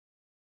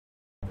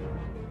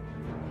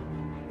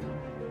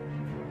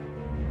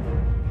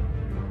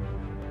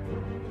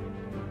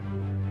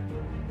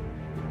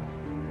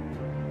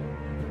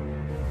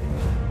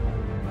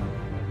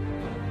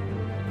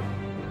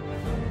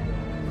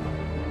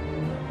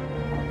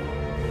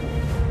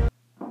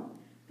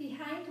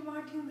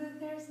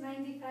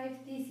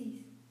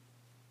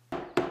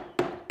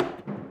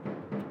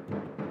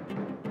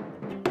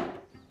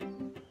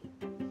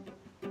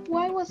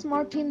was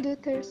Martin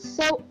Luther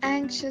so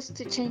anxious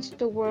to change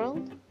the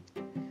world?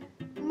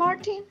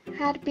 Martin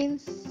had been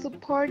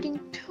supporting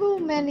too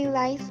many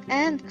lies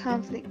and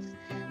conflicts.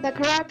 The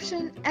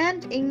corruption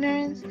and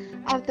ignorance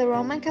of the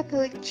Roman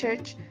Catholic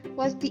Church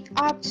was the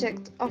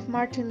object of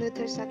Martin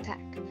Luther's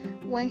attack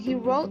when he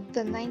wrote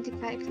the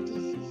 95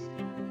 Theses.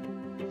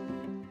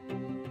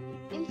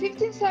 In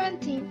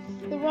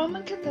 1517, the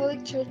Roman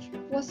Catholic Church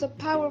was a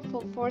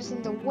powerful force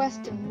in the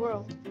Western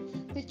world.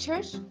 The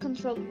Church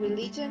controlled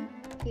religion,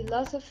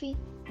 philosophy,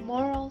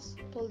 morals,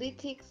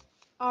 politics,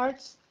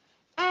 arts,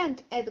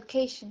 and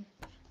education.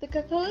 The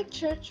Catholic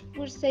Church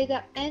would say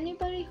that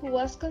anybody who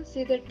was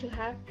considered to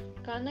have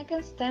gone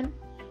against them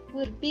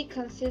would be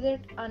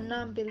considered a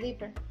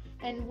non-believer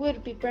and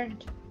would be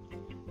burned.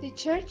 The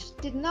Church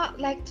did not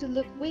like to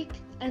look weak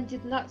and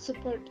did not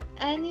support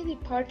any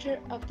departure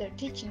of their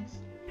teachings.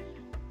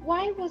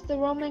 Why was the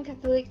Roman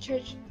Catholic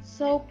Church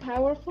so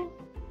powerful?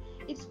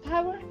 Its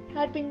power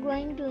had been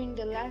growing during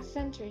the last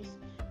centuries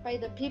by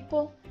the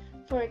people,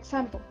 for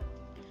example,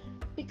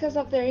 because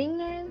of their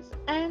ignorance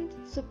and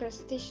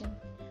superstition.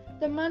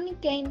 The money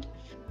gained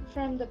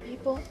from the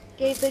people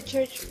gave the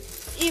church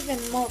even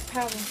more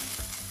power.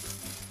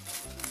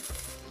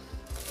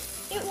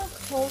 It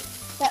was told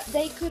that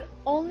they could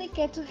only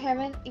get to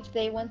heaven if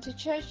they went to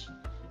church.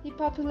 The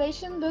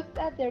population looked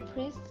at their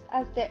priests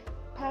as their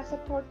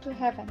passport to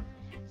heaven,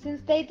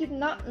 since they did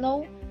not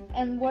know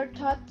and were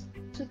taught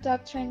to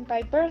doctrine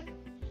by birth.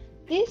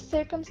 This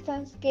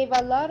circumstance gave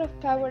a lot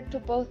of power to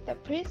both the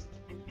priest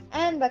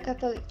and the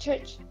Catholic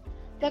Church.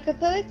 The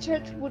Catholic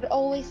Church would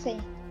always say,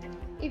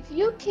 "If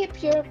you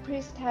keep your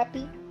priest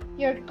happy,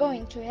 you're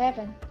going to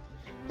heaven."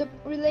 The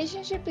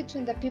relationship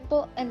between the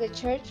people and the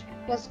church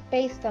was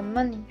based on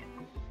money.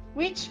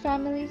 Rich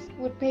families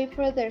would pay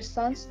for their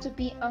sons to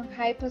be on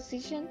high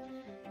position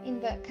in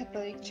the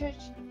Catholic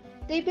Church.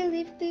 They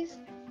believed this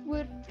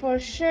would for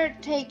sure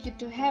take you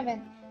to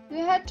heaven.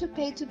 You had to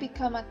pay to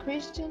become a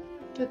Christian,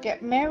 to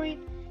get married,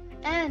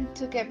 and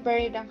to get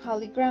buried on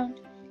holy ground.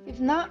 If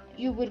not,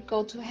 you would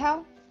go to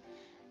hell.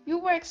 You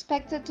were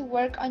expected to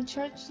work on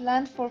church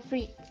land for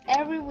free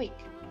every week.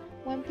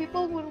 When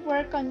people would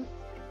work on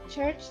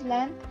church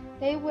land,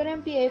 they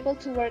wouldn't be able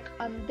to work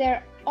on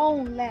their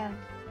own land.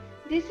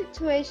 This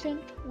situation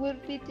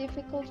would be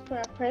difficult for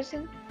a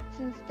person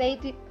since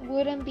they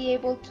wouldn't be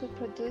able to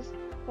produce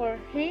for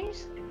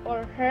his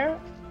or her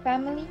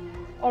family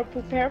or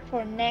prepare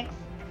for next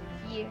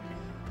year.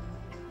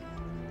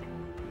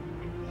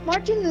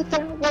 Martin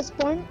Luther was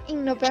born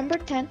in November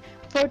 10,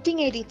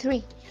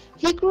 1483.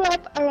 He grew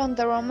up around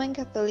the Roman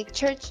Catholic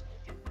Church.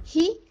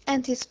 He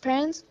and his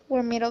parents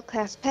were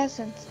middle-class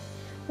peasants.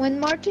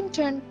 When Martin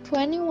turned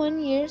 21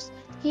 years,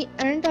 he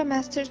earned a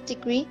master's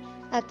degree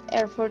at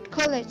Erfurt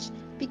College,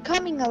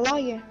 becoming a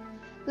lawyer.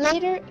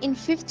 Later, in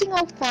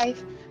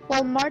 1505,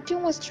 while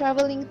Martin was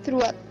traveling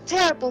through a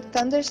terrible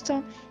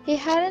thunderstorm, he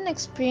had an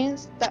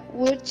experience that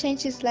would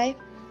change his life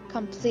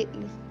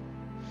completely.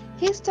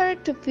 He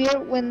started to fear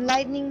when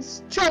lightning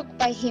struck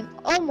by him,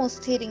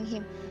 almost hitting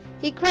him.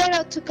 He cried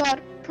out to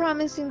God,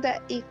 promising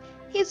that if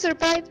he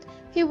survived,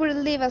 he would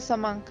live as a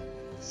monk.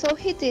 So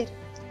he did.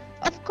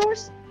 Of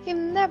course, he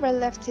never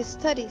left his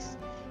studies.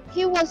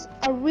 He was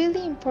a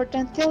really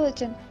important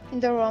theologian in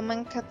the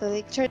Roman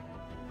Catholic Church.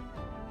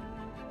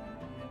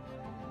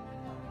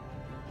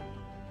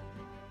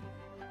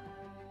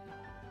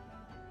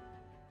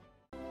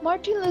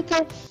 Martin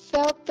Luther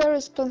felt the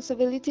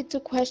responsibility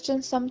to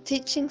question some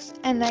teachings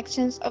and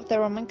actions of the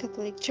Roman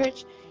Catholic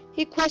Church.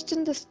 He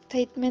questioned the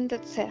statement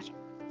that said,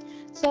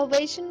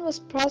 "Salvation was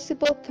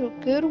possible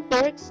through good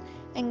works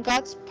and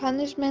God's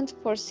punishment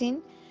for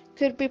sin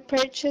could be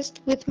purchased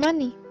with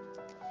money."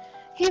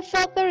 He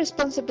felt the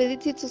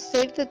responsibility to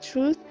save the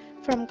truth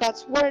from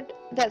God's word,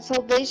 that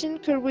salvation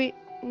could be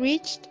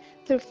reached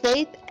through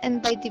faith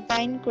and by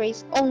divine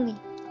grace only.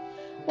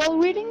 While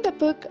reading the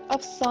book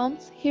of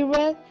Psalms, he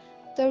read,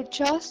 "The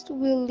just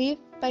will live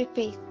by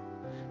faith."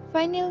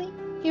 Finally,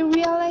 he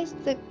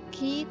realized the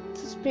key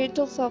to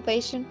spiritual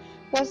salvation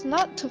was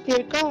not to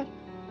fear God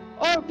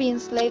or be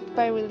enslaved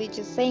by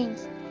religious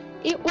sayings.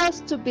 It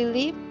was to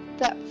believe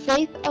that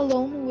faith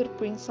alone would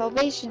bring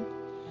salvation.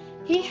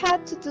 He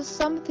had to do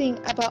something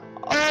about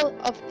all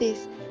of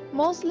this,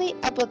 mostly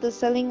about the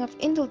selling of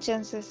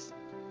indulgences.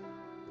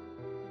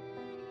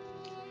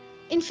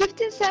 In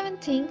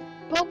 1517,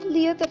 Pope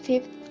Leo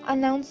V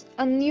announced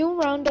a new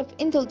round of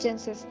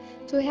indulgences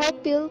to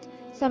help build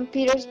St.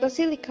 Peter's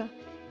Basilica.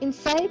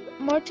 Inside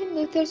Martin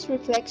Luther's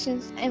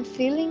reflections and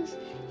feelings,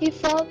 he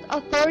felt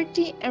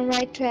authority and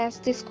right to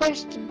ask this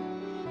question: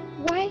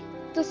 why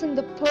doesn't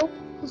the Pope,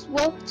 whose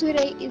wealth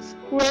today is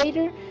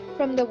greater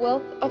from the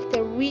wealth of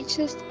the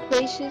richest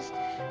Croatians,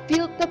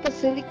 build the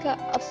Basilica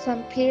of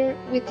St. Peter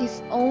with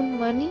his own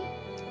money?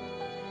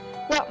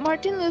 What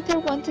Martin Luther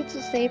wanted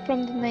to say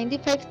from the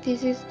 95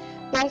 Theses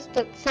was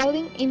that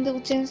selling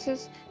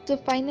indulgences to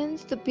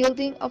finance the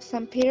building of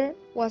St. Peter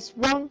was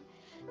wrong.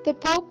 The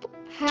Pope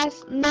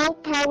has no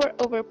power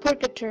over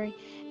purgatory,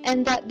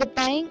 and that the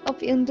buying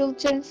of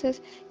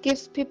indulgences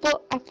gives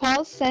people a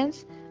false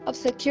sense of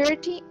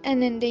security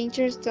and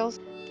endangered cells.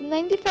 The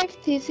 95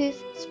 Theses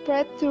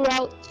spread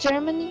throughout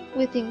Germany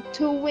within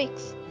 2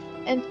 weeks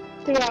and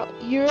throughout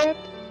Europe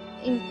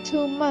in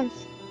 2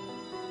 months.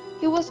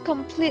 He was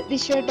completely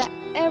sure that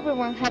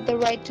everyone had the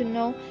right to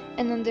know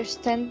and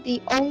understand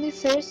the only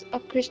source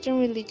of Christian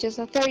religious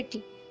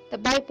authority, the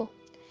Bible.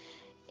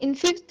 In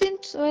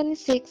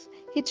 1526,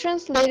 he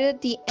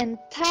translated the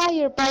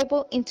entire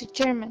Bible into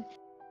German.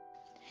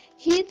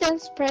 He then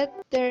spread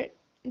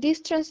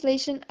this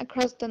translation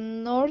across the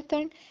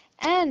northern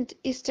and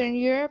eastern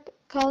Europe,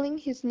 calling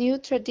his new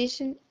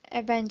tradition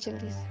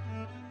evangelism.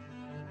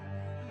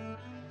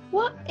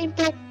 What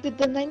impact did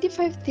the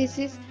 95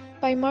 Theses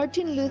by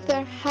Martin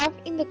Luther have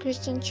in the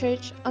Christian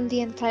Church on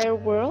the entire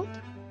world?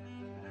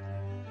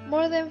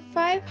 More than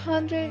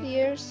 500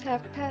 years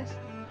have passed,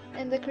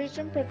 and the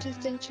Christian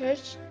Protestant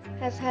Church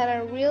has had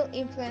a real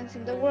influence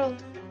in the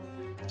world.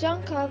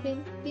 John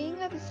Calvin,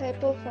 being a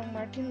disciple from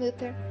Martin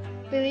Luther,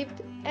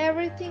 believed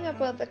everything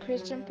about the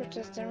Christian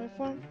Protestant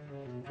reform.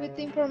 With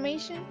the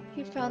information,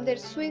 he founded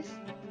Swiss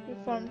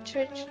Reformed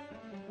Church.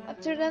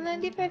 After the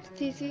 95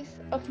 Theses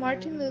of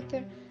Martin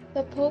Luther,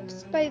 the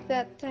popes by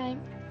that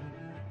time,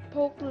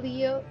 Pope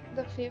Leo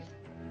V,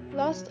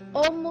 lost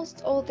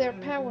almost all their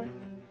power.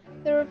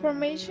 The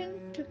Reformation,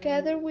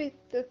 together with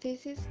the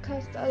theses,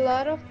 caused a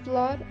lot of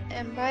blood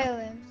and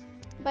violence.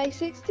 By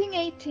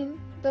 1618,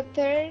 the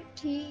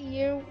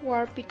 30-Year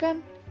War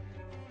began.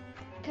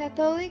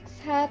 Catholics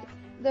had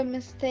the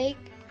mistake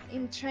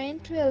in trying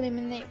to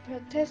eliminate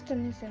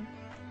Protestantism.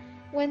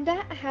 When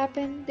that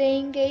happened, they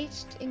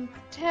engaged in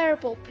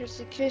terrible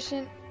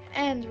persecution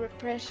and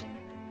repression.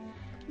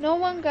 No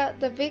one got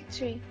the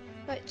victory,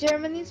 but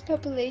Germany's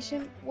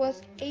population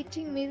was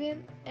 18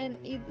 million and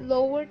it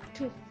lowered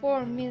to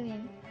 4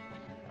 million.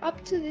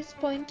 Up to this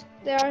point,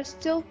 there are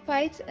still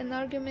fights and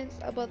arguments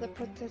about the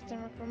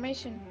Protestant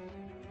Reformation.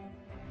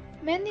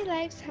 Many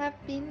lives have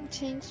been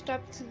changed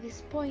up to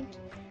this point.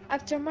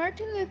 After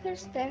Martin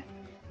Luther's death,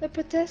 the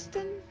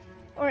Protestant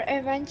or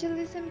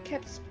evangelism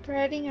kept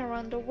spreading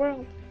around the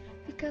world.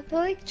 The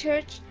Catholic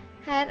Church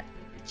had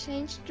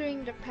changed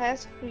during the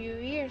past few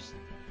years,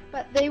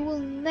 but they will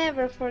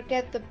never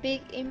forget the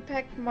big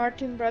impact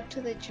Martin brought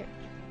to the church.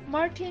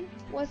 Martin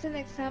was an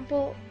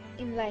example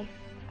in life,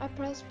 a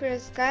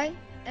prosperous guy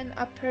and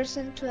a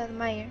person to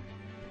admire.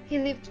 He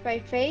lived by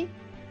faith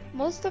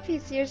most of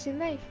his years in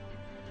life.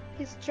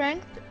 His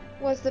strength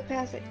was the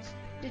passage,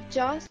 "The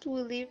just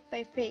will live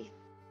by faith."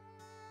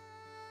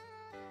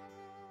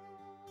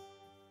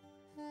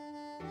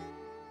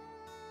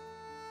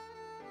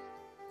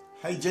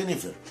 Hi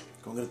Jennifer,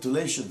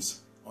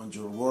 congratulations on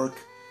your work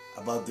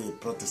about the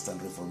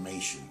Protestant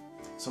Reformation.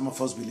 Some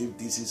of us believe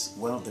this is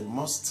one of the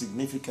most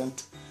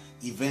significant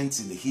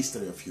events in the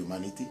history of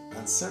humanity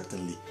and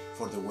certainly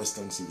for the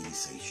Western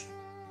civilization.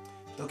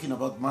 Talking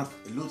about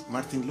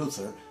Martin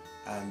Luther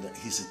and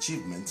his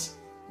achievements,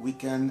 we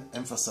can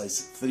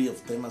emphasize 3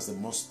 of them as the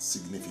most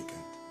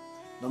significant.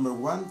 Number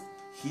 1,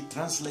 he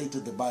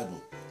translated the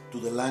Bible to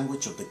the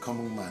language of the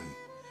common man,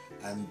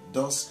 and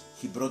thus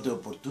he brought the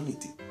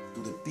opportunity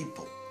to the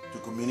people to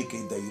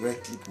communicate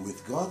directly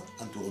with God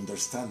and to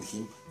understand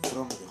Him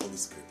from the Holy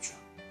Scripture.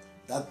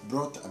 That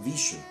brought a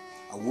vision,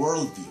 a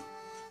worldview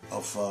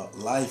of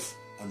life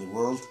and the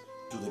world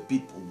to the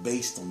people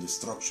based on the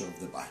structure of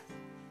the Bible.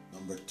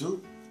 Number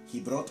 2, he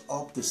brought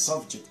up the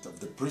subject of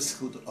the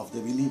priesthood of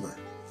the believer.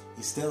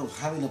 Instead of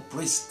having a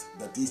priest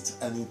that is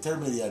an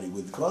intermediary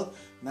with God,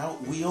 now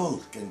we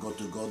all can go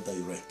to God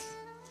directly.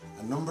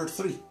 And number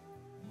 3,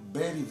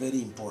 very,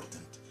 very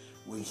important,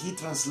 when he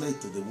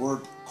translated the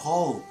word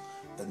call,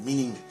 that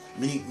meaning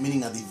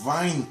a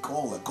divine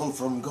call, a call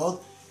from God,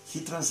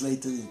 he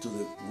translated into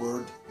the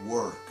word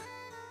work.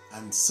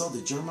 And so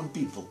the German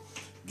people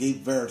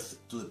gave birth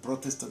to the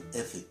Protestant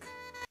ethic,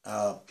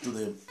 to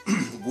the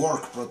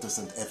work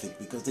Protestant ethic,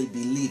 because they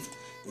believed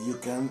that you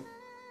can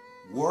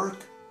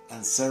work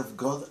and serve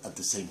God at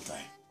the same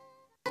time.